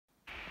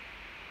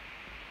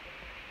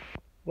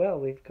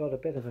Well, we've got a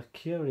bit of a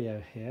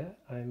curio here.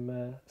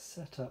 I'm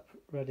set up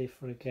ready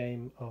for a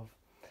game of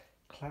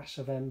Clash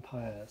of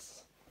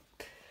Empires.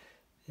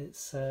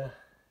 It's on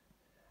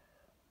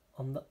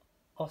the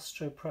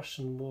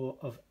Austro-Prussian War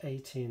of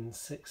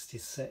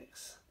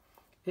 1866.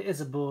 It is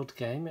a board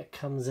game. It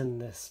comes in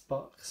this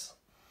box.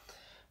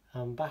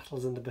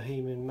 Battles in the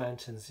Bohemian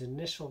Mountains, the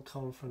initial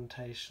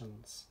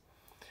confrontations.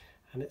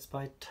 And it's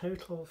by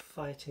Total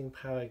Fighting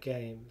Power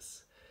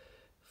Games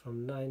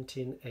from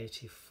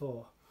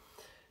 1984.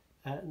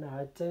 Now,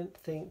 I don't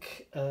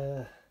think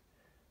the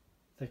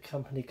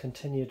company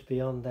continued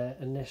beyond their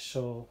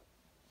initial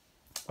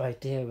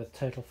idea with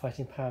Total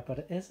Fighting Power, but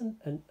it is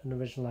an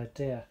original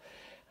idea,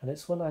 and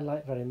it's one I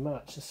like very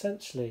much.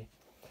 Essentially,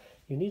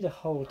 you need a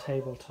whole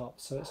tabletop,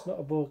 so it's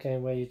not a board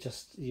game where you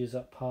just use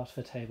up part of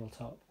a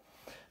tabletop,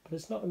 but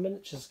it's not a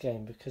miniatures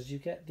game because you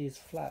get these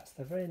flats.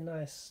 They're very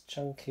nice,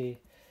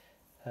 chunky,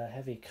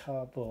 heavy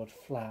cardboard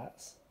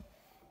flats.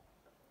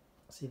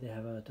 See, they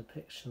have a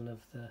depiction of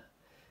the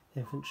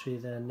infantry,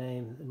 their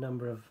name, the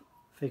number of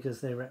figures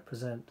they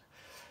represent,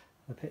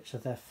 the picture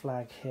of their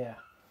flag here.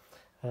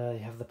 You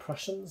have the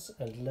Prussians,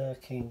 and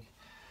lurking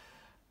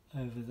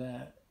over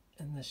there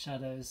in the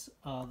shadows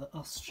are the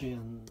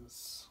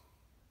Austrians.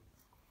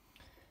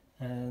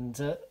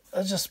 And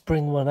I'll just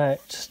bring one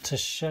out to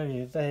show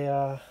you. They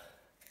are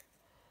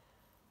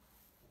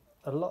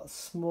a lot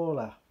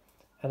smaller,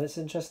 and it's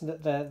interesting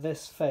that they're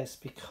this face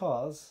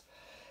because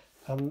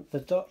the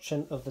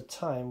doctrine of the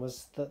time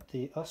was that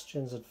the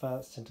Austrians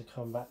advanced into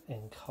combat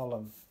in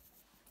column.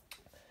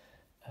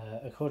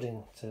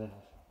 According to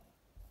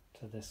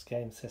this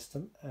game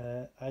system,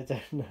 I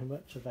don't know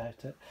much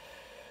about it,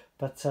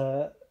 but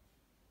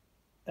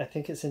I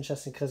think it's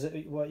interesting because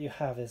what you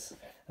have is,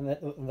 and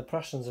the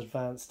Prussians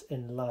advanced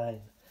in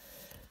line,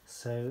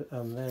 so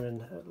they're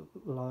in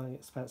long,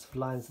 expansive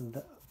lines, and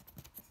the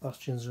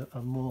Austrians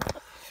are more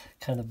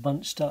kind of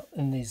bunched up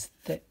in these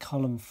thick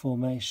column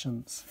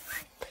formations.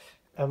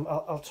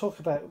 I'll talk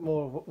about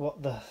more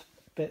what the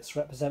bits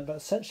represent, but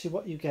essentially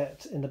what you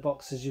get in the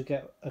box is you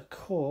get a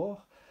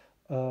core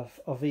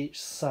of each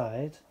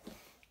side.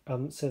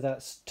 So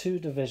that's 2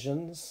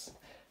 divisions,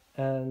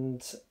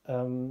 and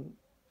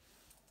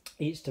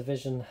each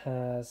division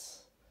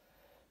has,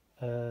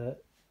 for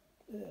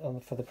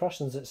the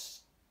Prussians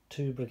it's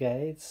 2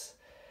 brigades,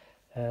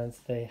 and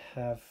they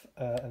have,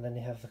 and then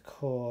you have the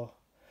core,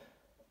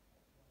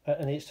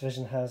 and each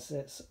division has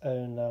its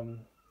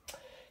own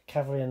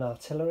cavalry and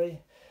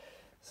artillery.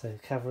 So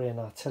cavalry and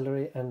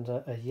artillery, and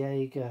a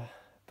Jaeger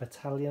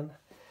battalion,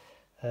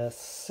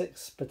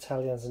 6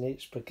 battalions in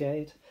each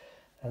brigade,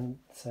 and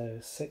so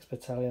 6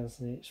 battalions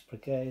in each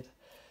brigade,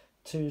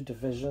 2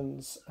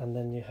 divisions, and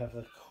then you have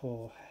the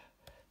corps,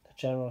 the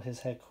general, his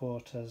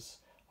headquarters.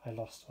 I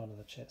lost one of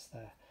the chits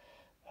there.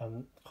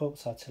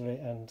 Corps artillery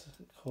and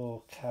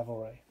corps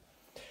cavalry.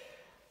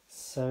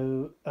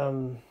 So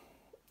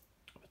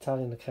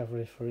battalion of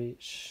cavalry for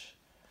each,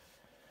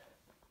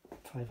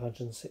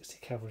 560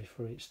 cavalry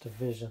for each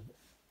division.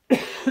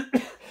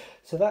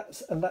 So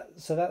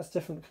that's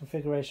different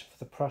configuration for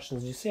the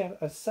Prussians. You see,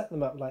 I've set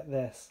them up like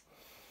this.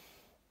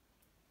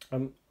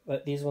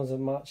 These ones are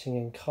marching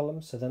in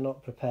column, so they're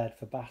not prepared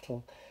for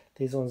battle.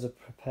 These ones are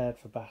prepared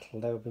for battle.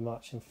 They will be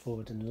marching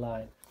forward in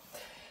line.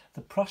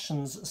 The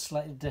Prussians are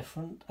slightly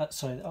different.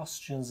 The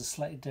Austrians are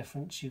slightly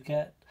different. You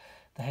get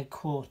the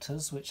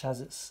headquarters, which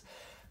has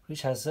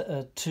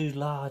 2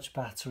 large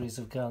batteries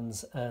of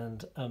guns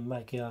and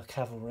Magyar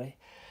cavalry,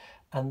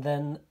 and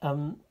then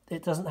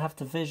it doesn't have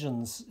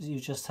divisions. You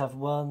just have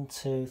 1,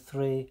 2,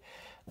 3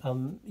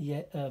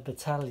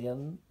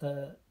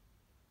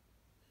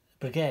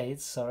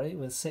 brigades, sorry,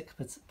 with 6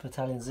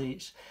 battalions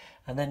each,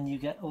 and then you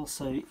get, if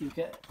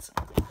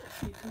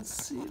you can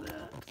see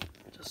that,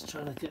 just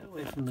trying to get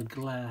away from the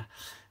glare,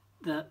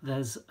 that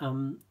there's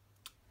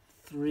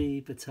 3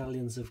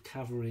 battalions of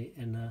cavalry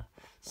in a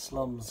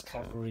Slums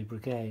cavalry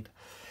brigade.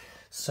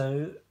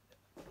 So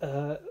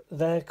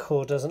their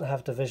corps doesn't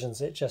have divisions,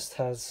 it just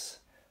has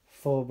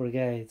 5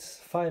 brigades,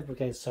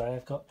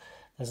 sorry,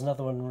 there's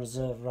another one in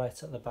reserve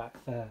right at the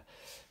back there.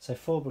 So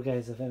 4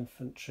 brigades of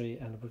infantry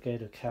and a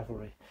brigade of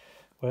cavalry,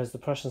 whereas the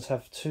Prussians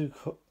have 2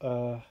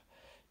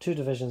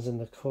 divisions in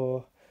the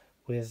corps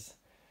with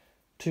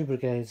 2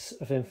 brigades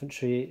of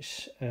infantry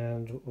each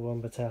and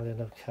 1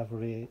 battalion of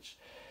cavalry each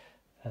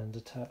and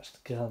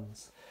attached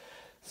guns.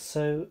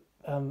 So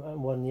and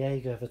 1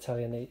 Jaeger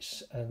battalion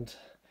each, and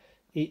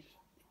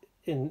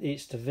in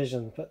each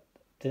division, but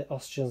the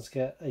Austrians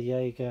get a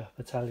Jaeger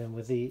battalion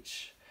with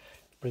each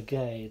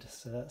brigade,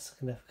 so that's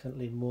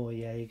significantly more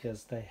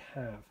Jaegers they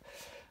have,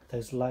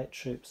 those light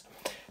troops.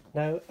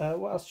 Now,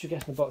 what else do you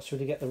get in the box? You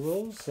really get the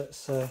rules.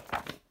 It's a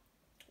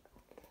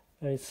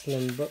very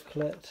slim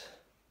booklet,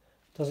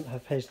 doesn't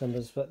have page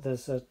numbers, but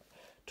there's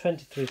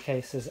 23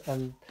 cases,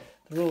 and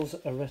the rules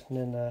are written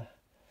in a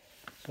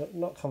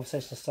not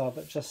conversational style,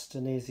 but just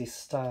an easy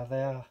style.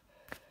 They are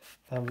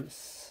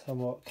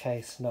somewhat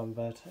case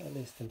numbered, at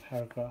least in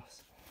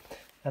paragraphs,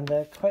 and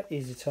they're quite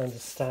easy to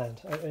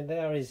understand. I mean, they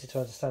are easy to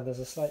understand. There's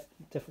a slight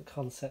different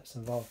concepts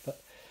involved,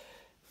 but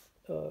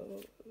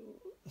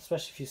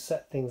especially if you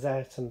set things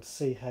out and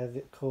see how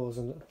the cores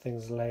and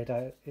things are laid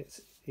out,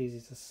 it's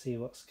easy to see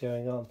what's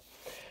going on.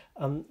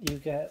 You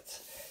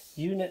get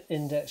unit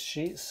index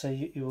sheets, so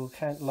you will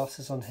count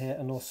losses on here,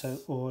 and also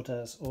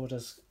orders.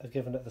 Orders are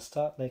given at the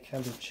start, they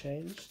can be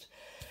changed.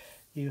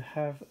 You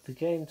have the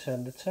game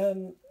turn.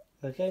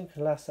 The game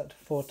can last up to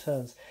 4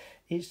 turns.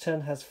 Each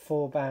turn has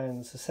 4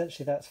 bounds.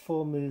 Essentially that's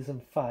 4 moves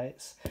and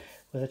fights,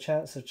 with a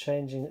chance of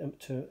changing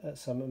to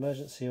some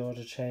emergency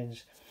order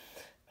change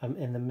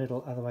in the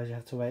middle. Otherwise you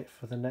have to wait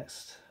for the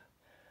next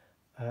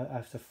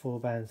after 4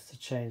 bounds to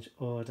change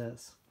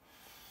orders.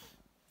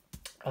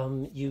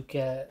 You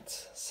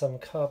get some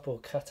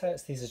cardboard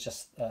cutouts. These are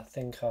just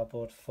thin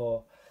cardboard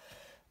for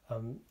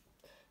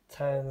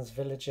towns,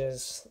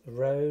 villages,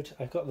 road.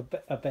 I've got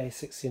a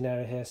basic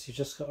scenario here, so you've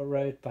just got a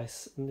road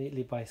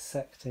neatly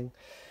bisecting.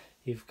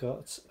 You've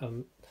got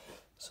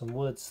some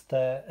woods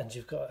there, and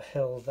you've got a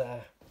hill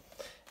there.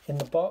 In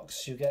the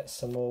box you get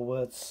some more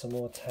woods, some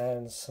more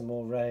towns, some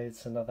more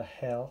roads, another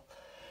hill.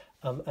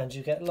 And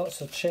you get lots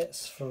of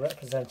chits for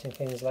representing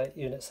things like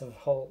units of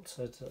halt,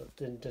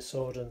 in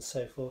disorder and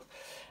so forth.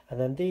 And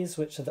then these,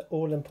 which are the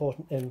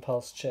all-important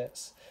impulse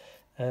chits.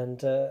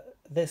 And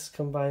this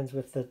combined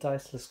with the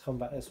diceless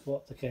combat is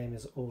what the game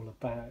is all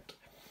about.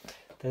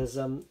 There's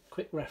a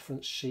quick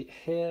reference sheet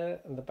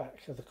here and the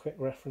back of the quick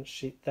reference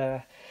sheet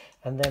there.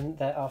 And then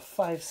there are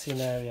 5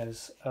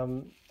 scenarios.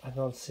 I'm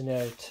on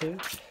scenario 2.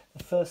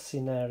 The first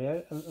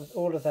scenario, and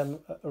all of them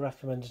are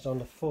recommended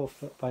on a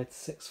 4-foot by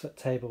 6-foot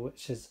table,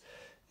 which is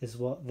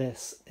what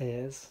this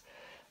is.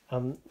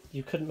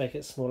 You couldn't make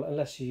it smaller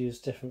unless you use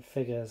different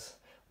figures,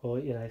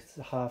 or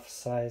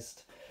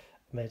half-sized,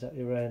 made up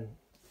your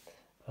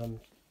own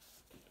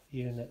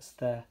units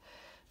there.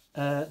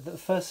 The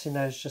first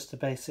scenario is just a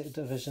basic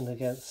division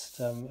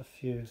against a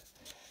few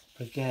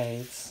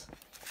brigades.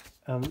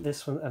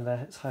 This one, and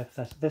it's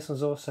hypothetical. This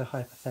one's also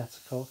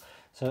hypothetical.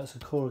 So it's a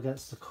core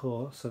against a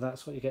core, so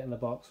that's what you get in the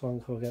box, 1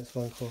 core against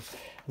 1 core.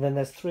 And then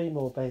there's 3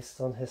 more based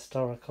on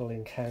historical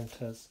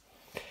encounters.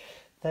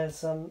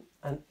 There's an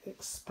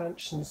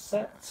expansion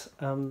set,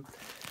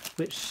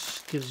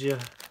 which gives you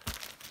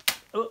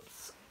a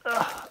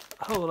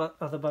whole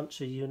other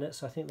bunch of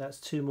units. I think that's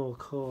 2 more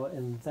core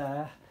in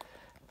there,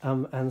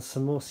 and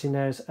some more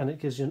scenarios, and it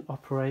gives you an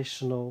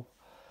operational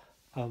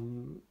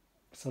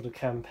sort of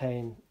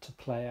campaign to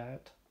play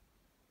out.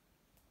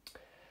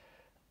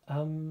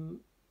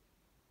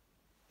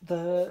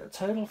 The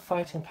total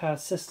fighting power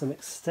system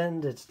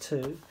extended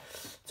to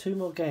 2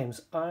 more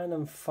games, Iron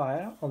and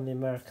Fire on the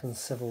American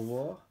Civil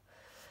War,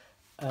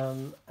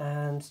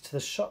 and to the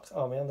Shocked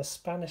Army on the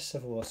Spanish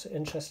Civil War. So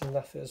interesting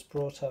enough, it was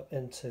brought up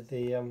into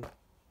the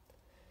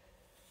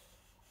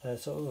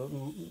sort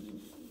of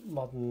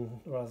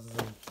modern rather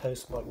than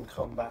postmodern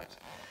combat.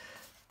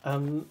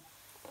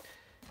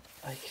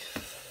 I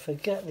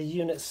forget the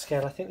unit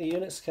scale. I think the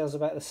unit scale is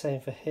about the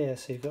same for here,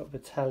 so you've got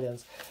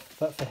battalions,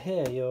 but for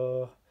here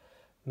you're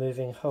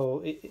moving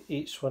whole.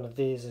 Each one of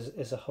these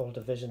is a whole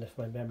division, if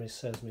my memory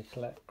serves me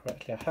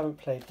correctly. I haven't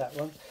played that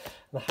one,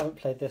 and I haven't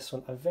played this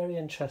one. I'm very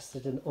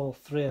interested in all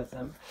 3 of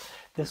them.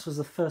 This was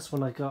the first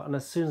one I got, and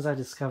as soon as I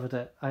discovered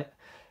it,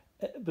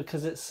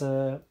 because it's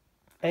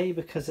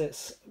because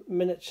it's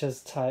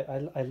miniatures type,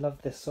 I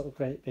love this sort of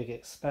great big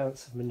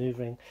expanse of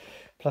manoeuvring.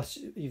 Plus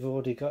you've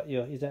already got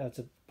you don't have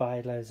to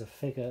buy loads of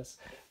figures,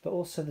 but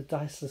also the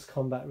diceless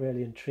combat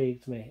really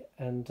intrigued me,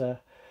 and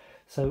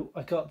so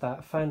I got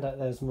that, found out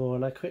there's more,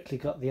 and I quickly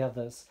got the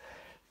others.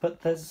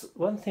 But there's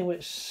one thing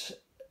which,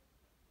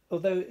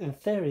 although in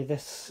theory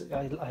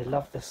I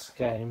love this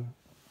game,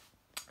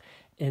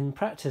 in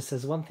practice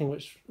there's one thing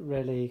which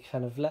really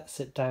kind of lets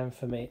it down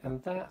for me,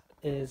 and that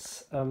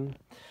is,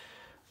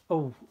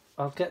 I'll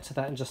get to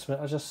that in just a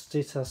minute. I'll just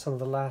detail some of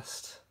the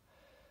last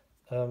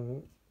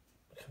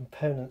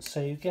components.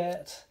 So you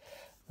get,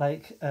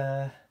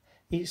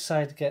 each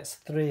side gets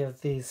 3 of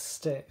these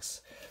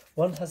sticks.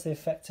 One has the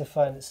effective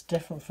fire, and it's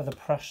different for the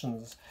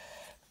Prussians.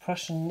 The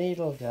Prussian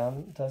needle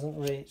gun doesn't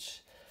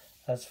reach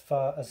as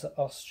far as the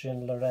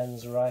Austrian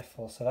Lorenz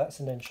rifle, so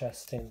that's an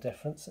interesting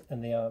difference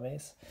in the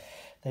armies.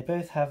 They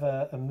both have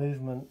a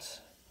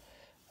movement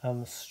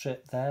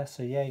strip there,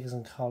 so Jaegers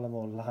and column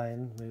or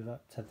line move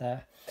up to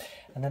there.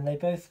 And then they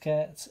both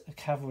get a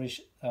cavalry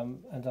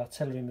and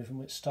artillery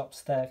movement, which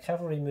stops there.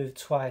 Cavalry move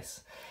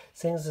twice.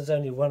 Seeing as there's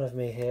only one of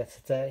me here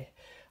today,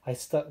 I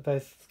stuck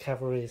both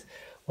cavalry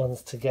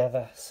ones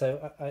together,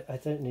 so I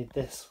don't need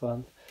this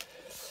one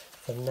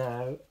for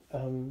now,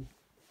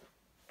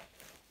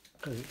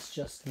 because it's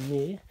just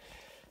me.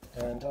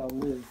 And I'll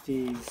move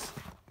these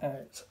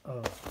out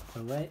of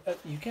the way.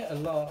 You get a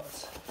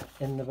lot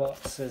in the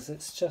boxes.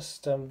 It's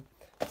just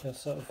your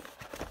sort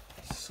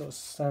of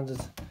standard,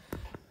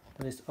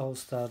 at least old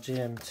style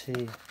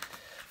GMT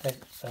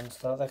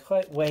style. They're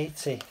quite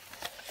weighty.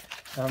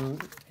 So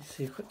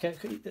you get,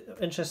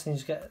 interesting,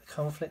 you get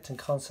conflict and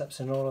concepts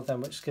in all of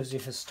them, which gives you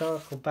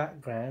historical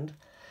background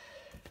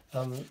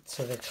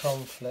to the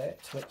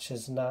conflict, which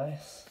is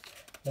nice.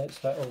 Notes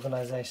about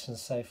organisation and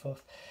so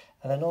forth.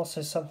 And then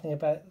also something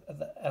about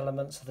the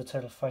elements of the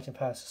total fighting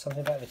power, so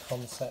something about the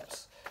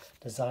concepts,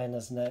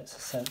 designer's notes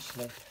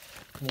essentially.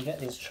 And you get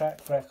these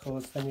track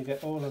records, then you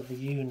get all of the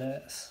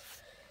units.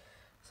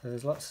 So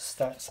there's lots of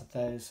stacks of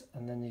those,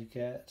 and then you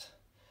get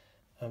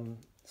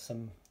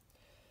some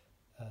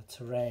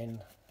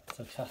terrain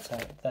to cut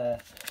out there.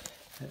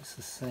 It's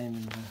the same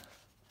in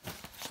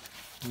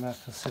the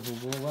American Civil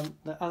War one.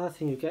 The other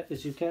thing you get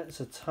is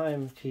a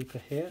timekeeper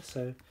here,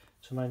 so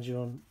to remind you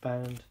on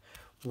bound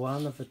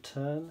 1 of the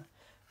turn,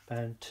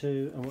 bound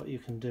 2, and what you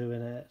can do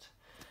in it.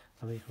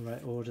 And you can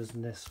write orders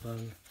in this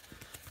one.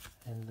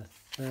 In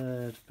the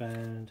 3rd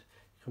bound,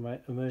 you can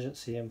write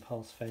emergency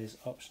impulse phase,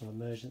 optional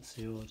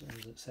emergency orders,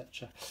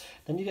 etc.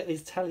 Then you get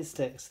these tally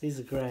sticks. These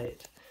are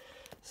great.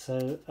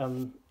 So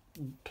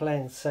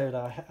playing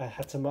solo, I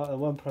had to mark the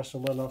 1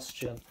 Prussian, 1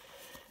 Austrian,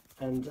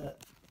 and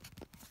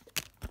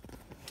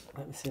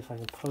let me see if I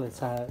can pull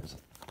it out.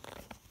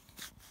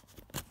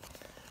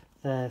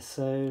 There,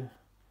 so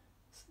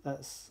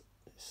that's,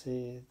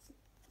 see,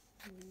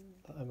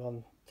 I'm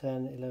on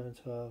 10, 11,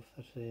 12,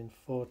 13,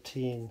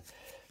 14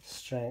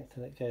 strength,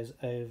 and it goes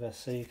over,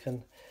 so you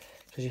can,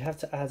 because you have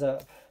to add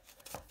up,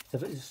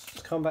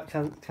 combat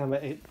can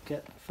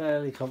get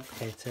fairly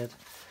complicated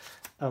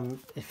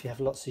if you have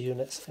lots of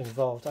units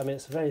involved. I mean,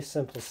 it's a very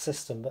simple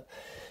system, but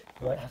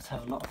you might have to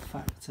have a lot of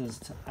factors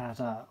to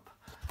add up.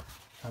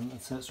 And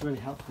so it's really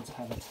helpful to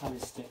have a tally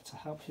stick to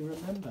help you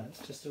remember.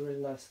 It's just a really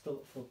nice,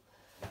 thoughtful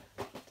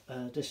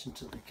addition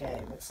to the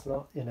game. It's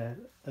not, you know,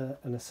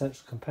 an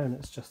essential component,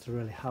 it's just a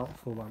really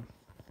helpful one.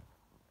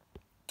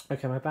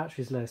 Okay, my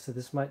battery's low, so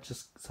this might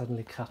just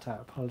suddenly cut out.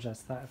 I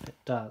apologise for that if it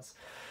does.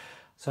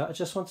 So I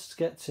just wanted to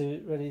get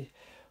to really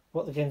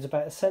what the game's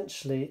about.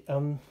 Essentially,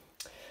 you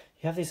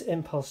have these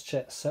impulse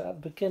checks. So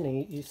at the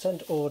beginning, you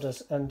send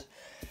orders, and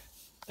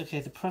okay,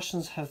 the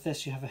Prussians have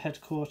this. You have a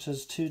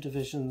headquarters, 2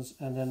 divisions,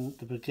 and then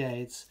the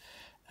brigades,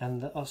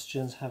 and the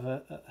Austrians have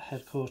a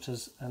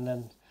headquarters and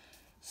then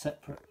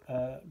separate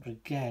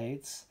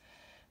brigades.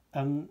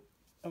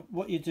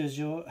 What you do is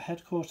your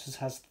headquarters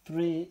has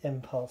 3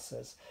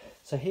 impulses,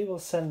 so he will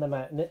send them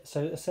out.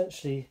 So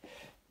essentially,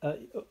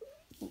 the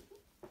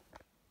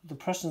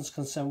Prussians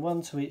can send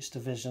 1 to each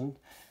division,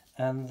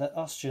 and the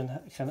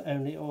Austrian can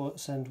only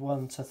send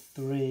 1 to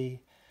 3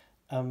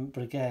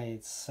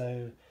 brigades.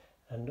 So,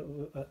 and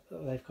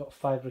they've got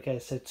 5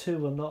 brigades, so 2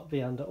 will not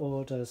be under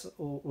orders,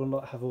 or will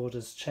not have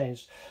orders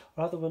changed,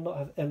 or rather will not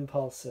have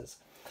impulses.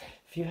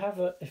 If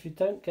you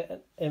don't get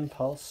an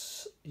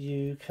impulse,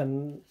 you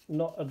can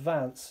not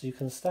advance. You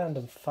can stand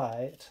and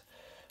fight,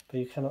 but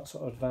you cannot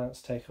sort of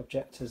advance, take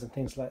objectives and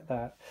things like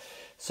that.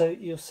 So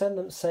you'll send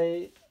them,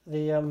 say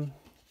the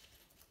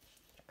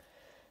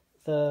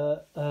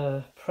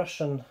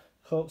Prussian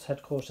Corps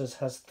headquarters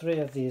has 3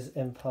 of these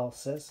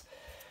impulses,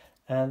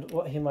 and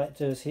what he might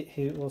do is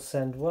he will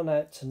send 1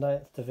 out to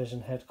 9th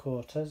Division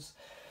headquarters,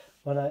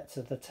 1 out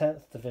to the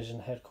 10th Division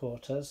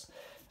headquarters,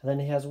 and then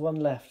he has 1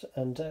 left,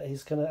 and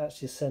he's going to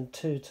actually send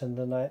 2 to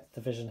the 9th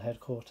Division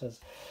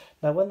headquarters.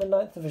 Now when the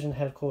 9th Division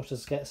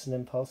headquarters gets an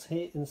impulse,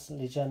 he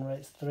instantly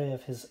generates 3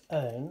 of his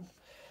own,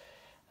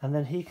 and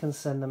then he can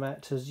send them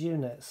out to his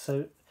units.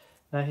 So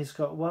now he's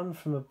got 1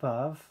 from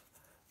above,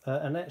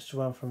 an extra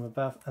 1 from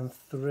above, and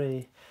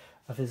 3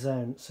 of his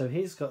own. So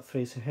he's got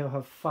 3, so he'll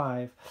have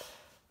 5.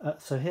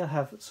 So he'll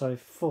have,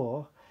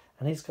 4,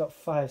 and he's got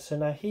 5. So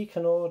now he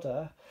can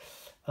order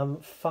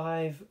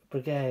 5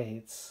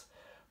 brigades,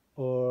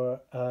 or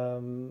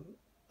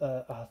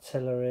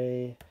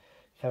artillery,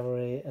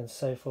 cavalry, and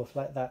so forth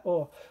like that.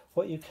 Or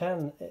what you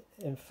can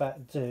in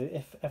fact do,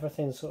 if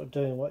everything's sort of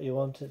doing what you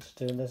want it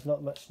to do and there's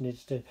not much you need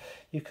to do,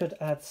 you could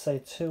add, say,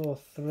 2 or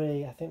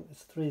 3, I think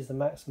 3 is the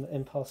maximum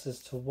impulses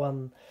to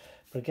 1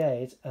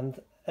 brigade,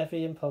 and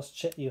every impulse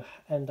chip you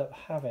end up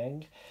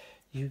having,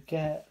 you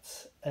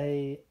get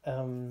a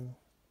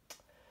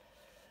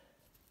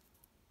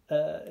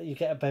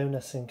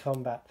bonus in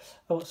combat.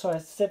 Oh, sorry,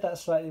 I did that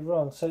slightly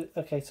wrong. So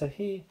okay,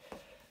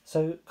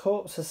 so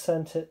Corps has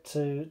sent it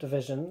to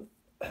division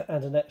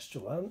and an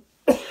extra 1.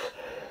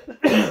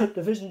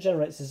 Division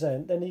generates his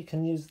own. Then he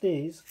can use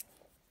these.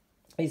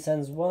 He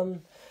sends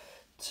 1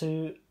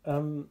 to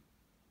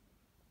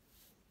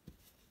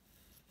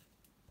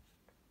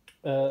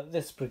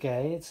this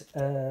brigade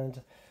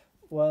and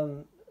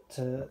 1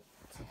 to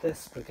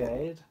this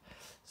brigade.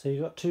 So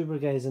you've got 2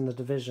 brigades in the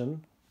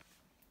division,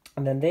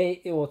 and then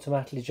they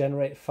automatically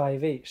generate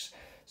 5 each.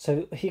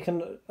 So he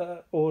can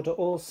order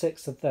all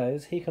 6 of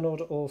those. He can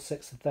order all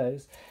 6 of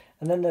those,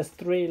 and then there's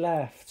 3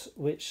 left,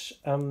 which,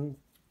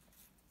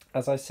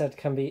 as I said,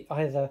 can be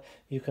either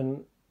you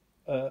can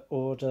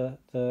order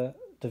the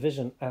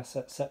division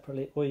assets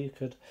separately, or you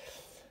could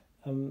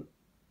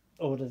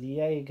order the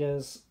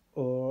Jaegers,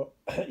 or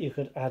you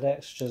could add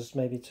extras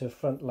maybe to a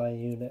frontline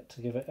unit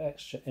to give it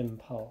extra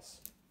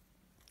impulse.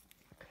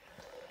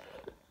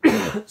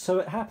 So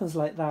it happens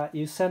like that.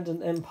 You send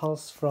an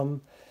impulse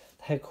from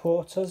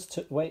headquarters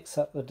to wakes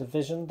up the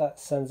division, that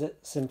sends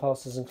its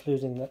impulses,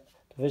 including the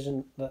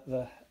division,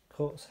 the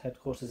Corps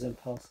headquarters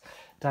impulse,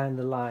 down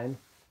the line,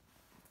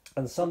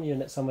 And some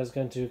units somewhere is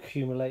going to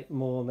accumulate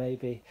more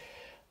maybe.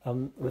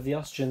 With the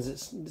Austrians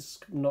it's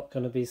not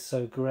going to be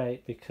so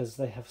great because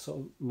they have sort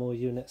of more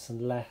units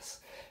and less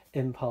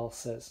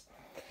impulses.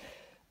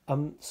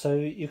 So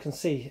you can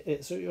see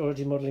it's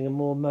already modelling a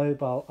more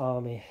mobile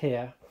army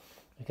here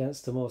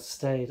against a more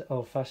staid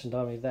old-fashioned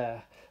army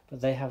there,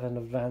 but they have an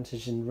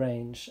advantage in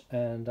range,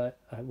 and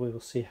we will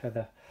see how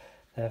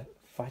their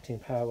fighting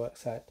power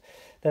works out.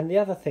 Then the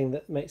other thing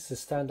that makes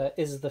this stand out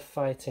is the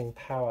fighting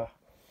power.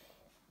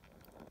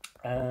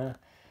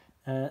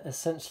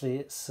 Essentially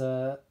it's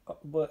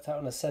worked out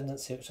an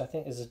ascendancy, which I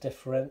think is a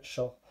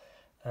differential,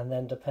 and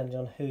then depending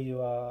on who you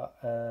are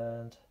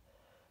and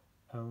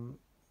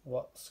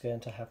what's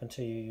going to happen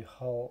to you, you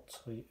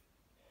halt, or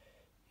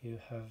you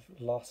have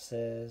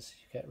losses,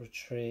 you get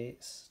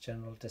retreats,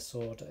 general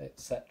disorder,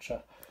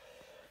 etc.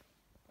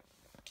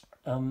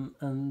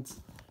 And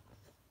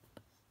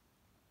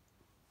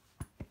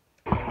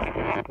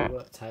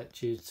worked out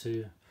due to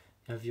you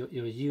have your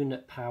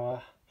unit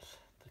power,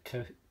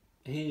 the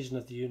cohesion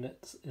of the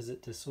units, is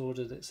it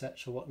disordered,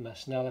 etc. What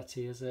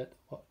nationality is it?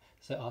 What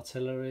is it,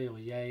 artillery or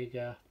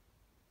Jaeger?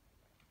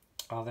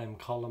 Are they in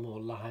column or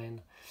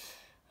line?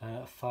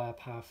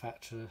 Firepower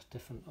factor,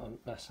 different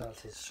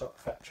nationalities, shock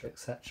factor,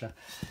 etc.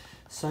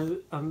 So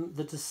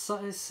the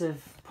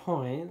decisive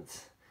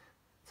point,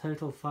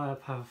 total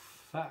firepower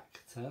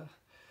factor,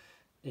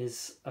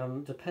 is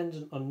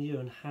dependent on you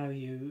and how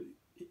you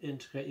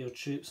integrate your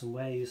troops and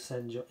where you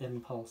send your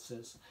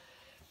impulses.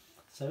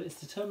 So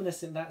it's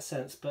deterministic in that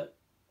sense, but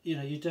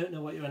you don't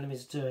know what your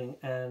enemy's doing,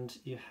 and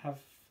you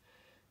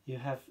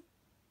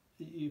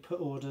put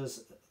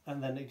orders,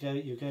 and then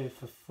you go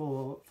for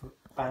 4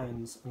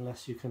 bounds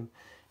unless you can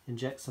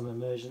inject some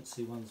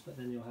emergency ones, but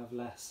then you'll have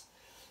less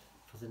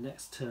for the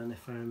next turn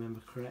if I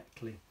remember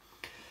correctly.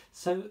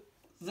 So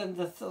then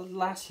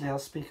lastly I'll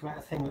speak about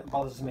a thing that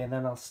bothers me, and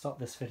then I'll stop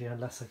this video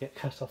unless I get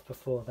cut off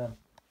before then.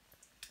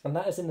 And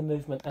that is in the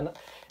movement, and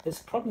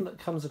it's a problem that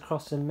comes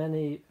across in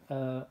many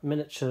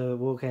miniature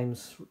war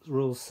games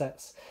rules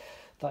sets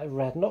that I've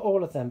read. Not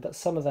all of them, but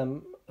some of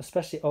them,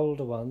 especially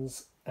older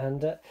ones.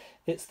 And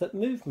it's that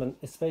movement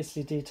is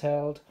basically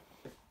detailed.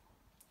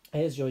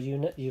 Here's your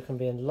unit, you can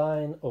be in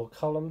line or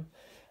column.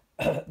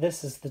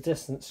 This is the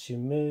distance you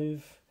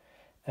move,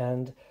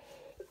 and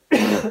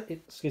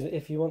excuse me,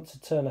 if you want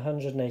to turn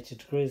 180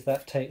 degrees,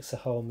 that takes a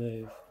whole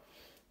move.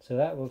 So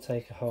that will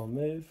take a whole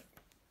move.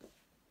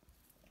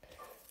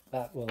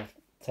 That will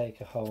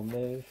take a whole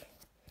move.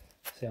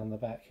 See on the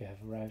back you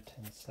have a route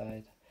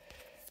inside.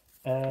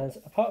 And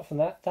apart from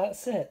that,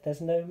 that's it.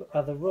 There's no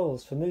other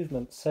rules for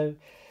movement. So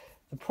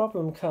the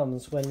problem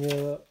comes when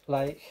you're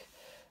like,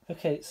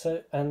 okay,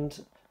 so and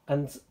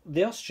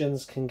the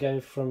Austrians can go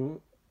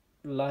from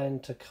line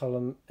to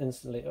column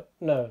instantly.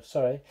 No,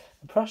 sorry.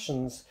 The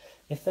Prussians,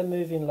 if they're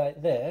moving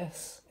like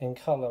this in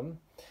column,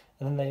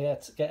 and then they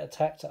get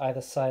attacked at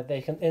either side,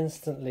 they can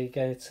instantly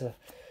go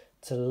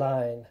to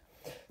line.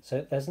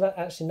 So there's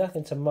actually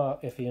nothing to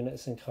mark if a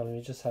unit's in column.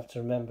 You just have to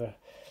remember,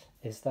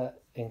 is that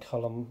in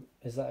column?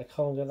 Is that a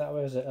column going that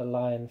way, or is it a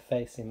line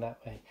facing that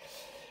way?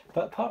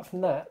 But apart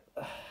from that,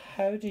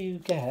 how do you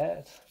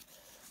get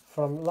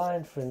from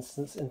line, for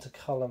instance, into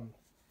column?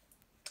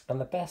 And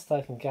the best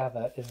I can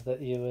gather is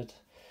that you would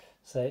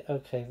say,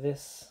 okay,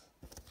 this,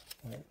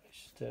 we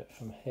should do it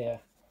from here.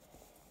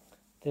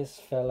 This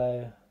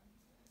fellow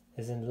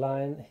is in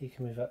line, he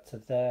can move up to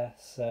there,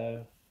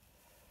 so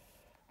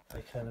I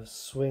kind of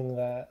swing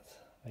that,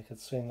 I could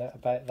swing that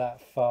about that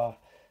far,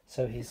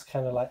 so he's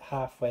kind of like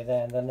halfway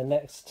there, and then the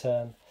next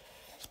turn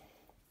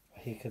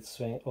he could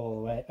swing all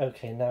the way.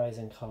 Okay, now he's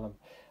in column.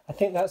 I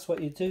think that's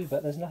what you do,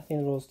 but there's nothing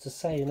in the rules to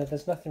say,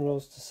 there's nothing in the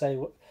rules to say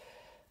what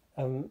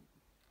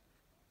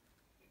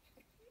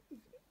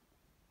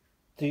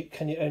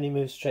can you only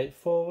move straight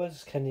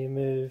forwards? Can you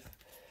move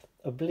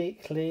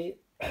obliquely?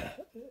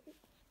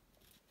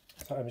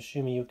 So I'm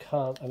assuming you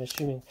can't. I'm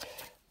assuming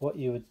what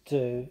you would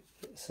do,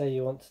 say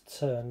you want to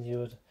turn, you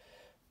would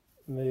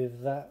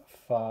move that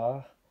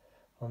far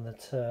on the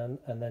turn,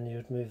 and then you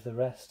would move the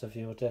rest of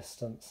your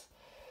distance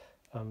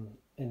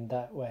in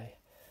that way.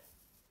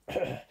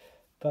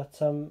 But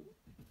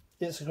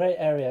it's a great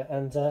area,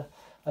 and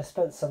I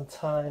spent some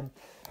time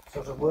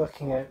sort of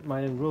working out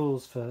my own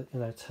rules for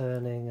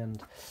turning,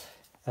 and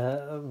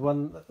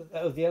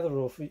the other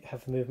rule for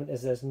movement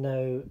is there's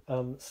no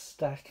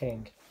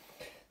stacking.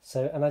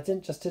 So, and I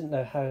didn't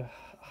know how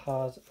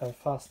hard and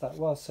fast that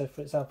was. So, for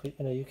example,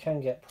 you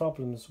can get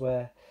problems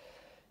where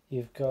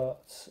you've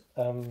got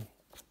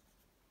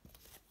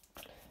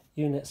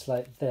units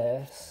like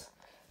this,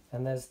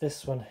 and there's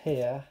this one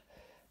here,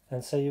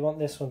 and so you want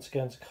this one to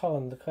go into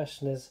column. The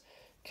question is,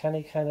 can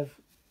he kind of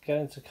go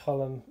into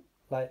column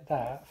like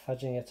that,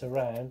 fudging it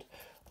around,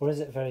 or is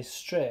it very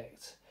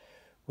strict?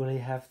 Will he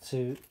have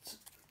to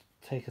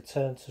take a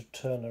turn to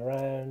turn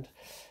around,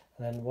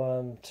 and then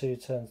 1, 2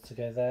 turns to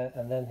go there,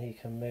 and then he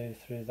can move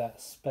through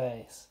that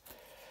space?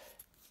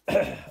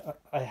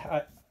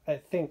 I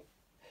think,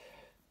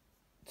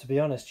 to be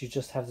honest, you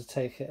just have to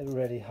take it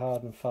really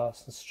hard and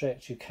fast and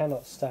strict. You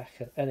cannot stack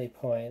at any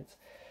point,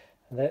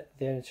 and the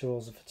only two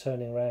rules are for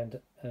turning around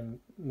and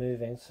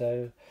moving.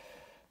 So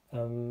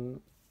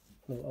on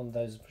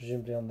those,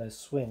 presumably on those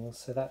swings,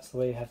 so that's the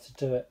way you have to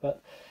do it.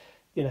 But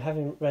you know,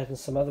 having read in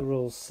some other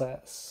rules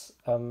sets,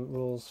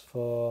 rules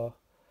for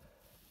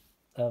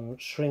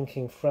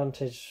shrinking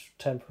frontage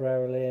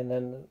temporarily, and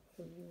then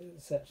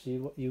it's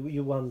actually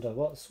you wonder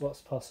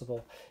what's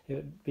possible. It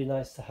would be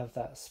nice to have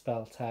that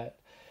spelt out,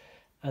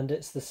 and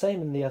it's the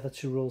same in the other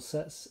two rule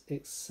sets,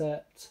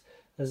 except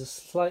there's a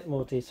slight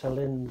more detail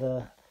in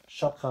the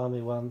Shock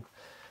Army one,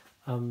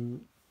 the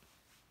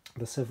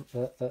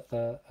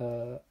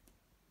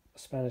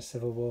Spanish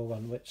Civil War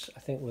one, which I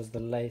think was the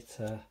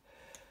later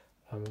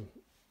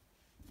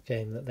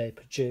game that they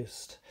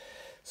produced.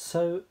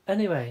 So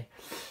anyway,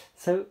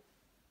 so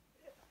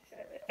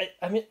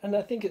I mean, and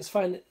I think it's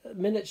fine.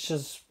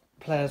 Miniatures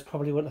players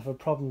probably wouldn't have a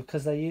problem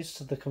because they're used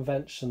to the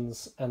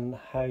conventions and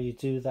how you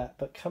do that.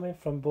 But coming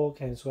from board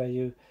games where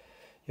you're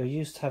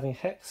used to having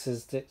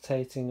hexes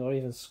dictating, or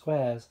even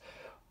squares,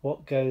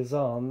 what goes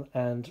on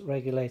and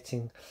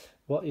regulating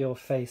what you're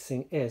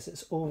facing is,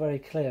 it's all very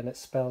clear and it's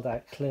spelled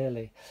out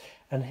clearly.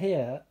 And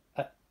here,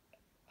 I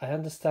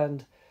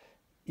understand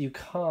you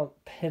can't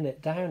pin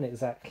it down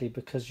exactly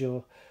because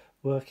you're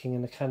working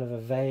in a kind of a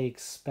vague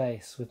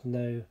space with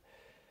no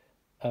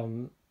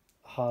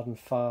hard and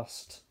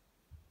fast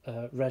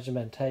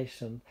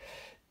regimentation.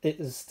 It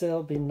would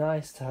still be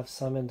nice to have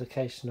some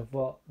indication of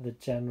what the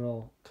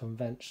general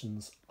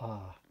conventions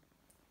are.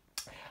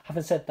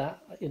 Having said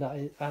that, you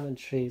know, I'm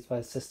intrigued by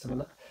the system,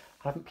 and I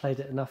haven't played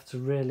it enough to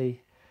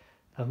really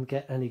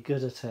get any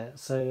good at it.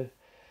 So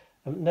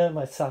know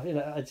myself, you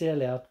know,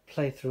 ideally I'd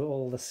play through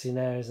all the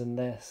scenarios in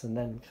this and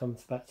then come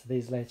back to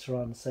these later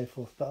on and so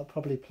forth. But I'll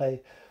probably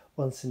play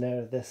one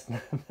scenario of this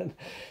and then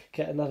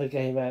get another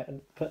game out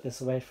and put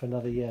this away for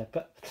another year.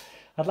 But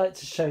I'd like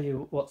to show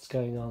you what's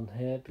going on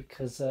here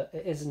because it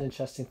is an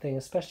interesting thing,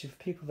 especially for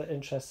people that are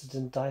interested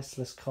in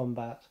diceless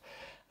combat,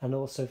 and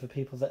also for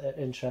people that are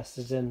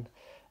interested in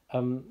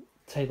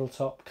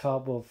tabletop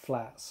cardboard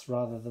flats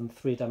rather than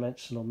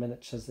three-dimensional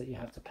miniatures that you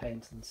have to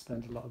paint and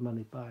spend a lot of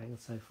money buying and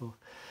so forth.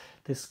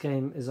 This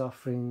game is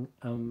offering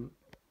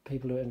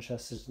people who are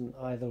interested in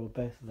either or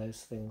both of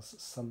those things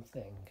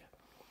something.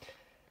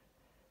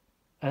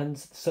 And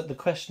so the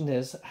question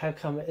is, how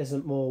come it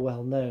isn't more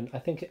well known? I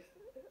think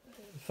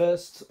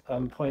first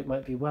point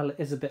might be, well, it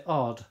is a bit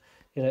odd.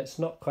 You know, it's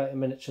not quite a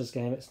miniatures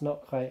game, it's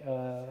not quite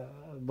a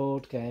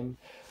board game,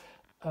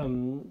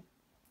 and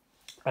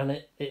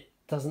it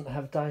doesn't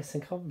have dice in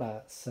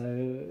combat.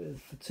 So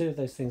for two of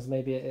those things,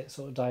 maybe it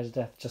sort of died a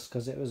death just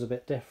because it was a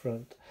bit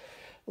different.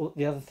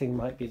 The other thing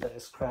might be that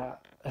it's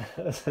crap.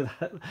 So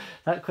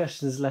that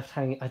question is left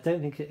hanging. I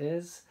don't think it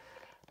is.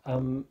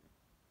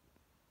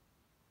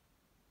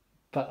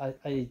 But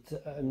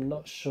I'm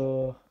not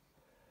sure.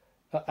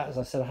 As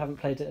I said, I haven't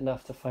played it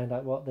enough to find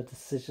out what the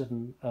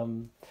decision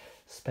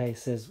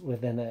space is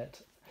within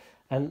it.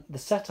 And the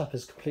setup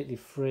is completely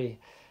free.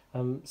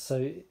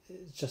 So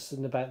just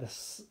in about the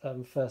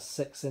first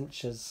 6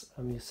 inches,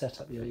 you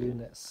set up your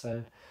units.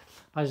 So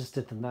I just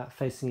did them that,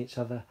 facing each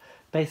other.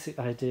 Basic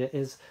idea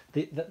is,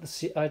 the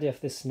idea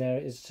of this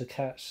scenario is to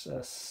catch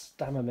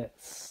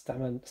staminets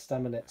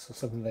or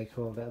something they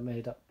call it, a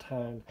made up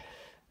town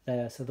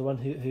there. So the one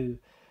who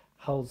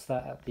holds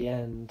that at the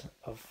end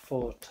of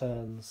 4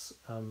 turns,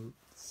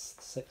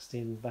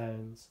 16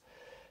 bounds,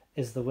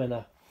 is the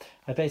winner.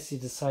 I basically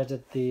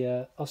decided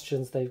the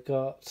Austrians, they've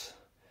got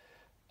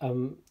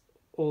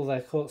all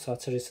their quartz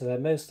artillery, so their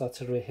most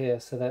artillery here,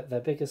 so that their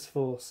biggest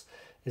force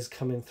is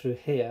coming through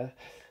here.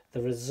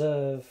 The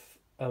reserve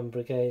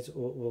brigade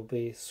will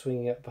be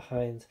swinging up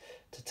behind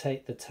to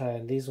take the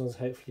town. These ones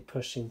hopefully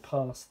pushing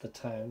past the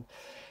town.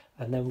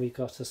 And then we've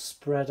got a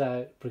spread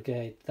out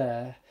brigade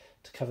there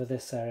to cover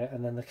this area,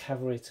 and then the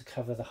cavalry to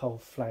cover the whole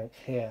flank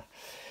here.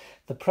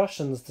 The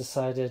Prussians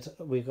decided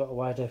we've got a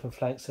wide open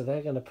flank, so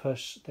they're going to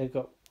push. They've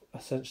got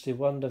essentially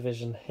one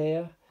division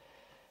here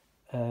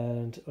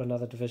and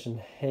another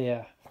division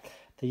here.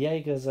 The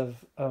Jaegers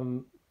of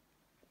the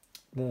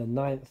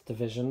 9th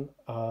Division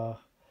are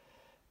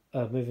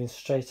moving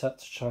straight up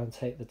to try and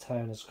take the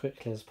town as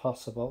quickly as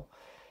possible.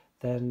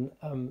 Then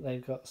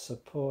they've got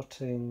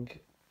supporting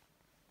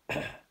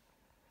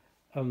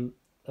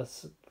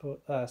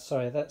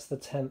sorry, that's the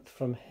 10th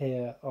from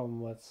here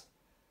onwards.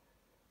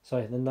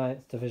 Sorry, the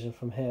 9th Division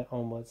from here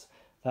onwards.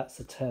 That's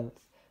the 10th,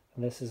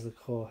 and this is the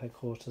Corps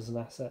headquarters and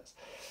assets.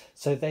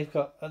 So they've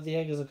got, the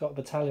Jaegers have got a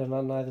battalion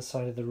on either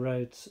side of the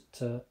road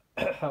to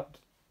help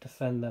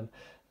defend them.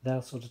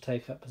 They'll sort of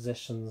take up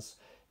positions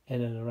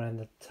in and around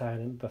the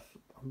town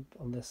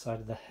on this side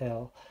of the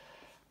hill.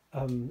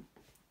 And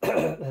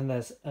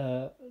there's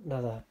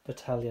another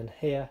battalion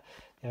here.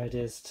 The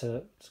idea is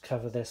to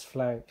cover this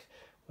flank,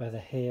 whether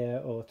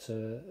here or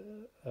to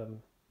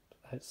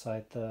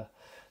outside the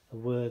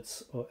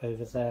woods or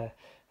over there,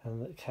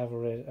 and the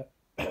cavalry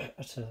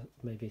to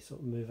maybe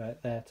sort of move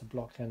out there to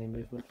block any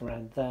movement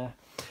around there.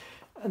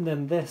 And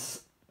then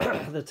this,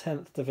 the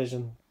 10th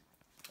Division,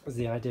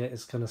 the idea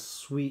is going to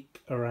sweep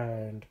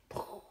around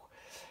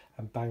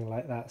and bang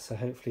like that. So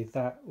hopefully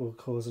that will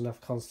cause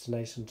enough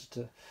consternation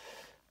to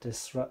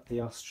disrupt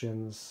the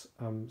Austrians,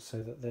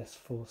 so that this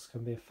force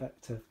can be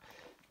effective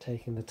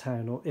taking the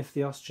town. Or if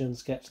the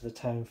Austrians get to the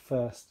town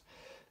first,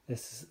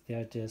 the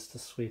idea is to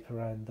sweep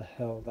around the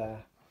hill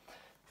there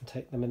and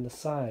take them in the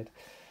side.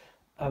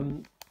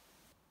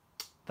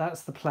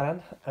 That's the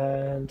plan,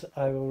 and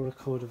I will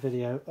record a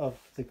video of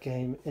the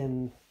game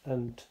in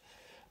and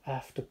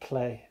after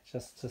play,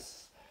 just to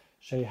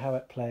show you how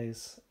it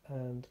plays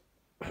and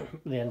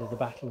the end of the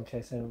battle, in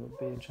case anyone would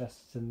be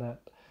interested in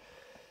that.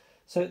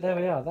 So there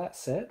we are,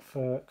 that's it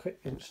for a quick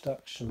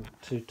introduction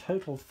to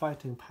Total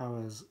Fighting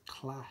Power's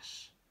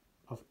Clash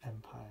of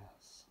Empires.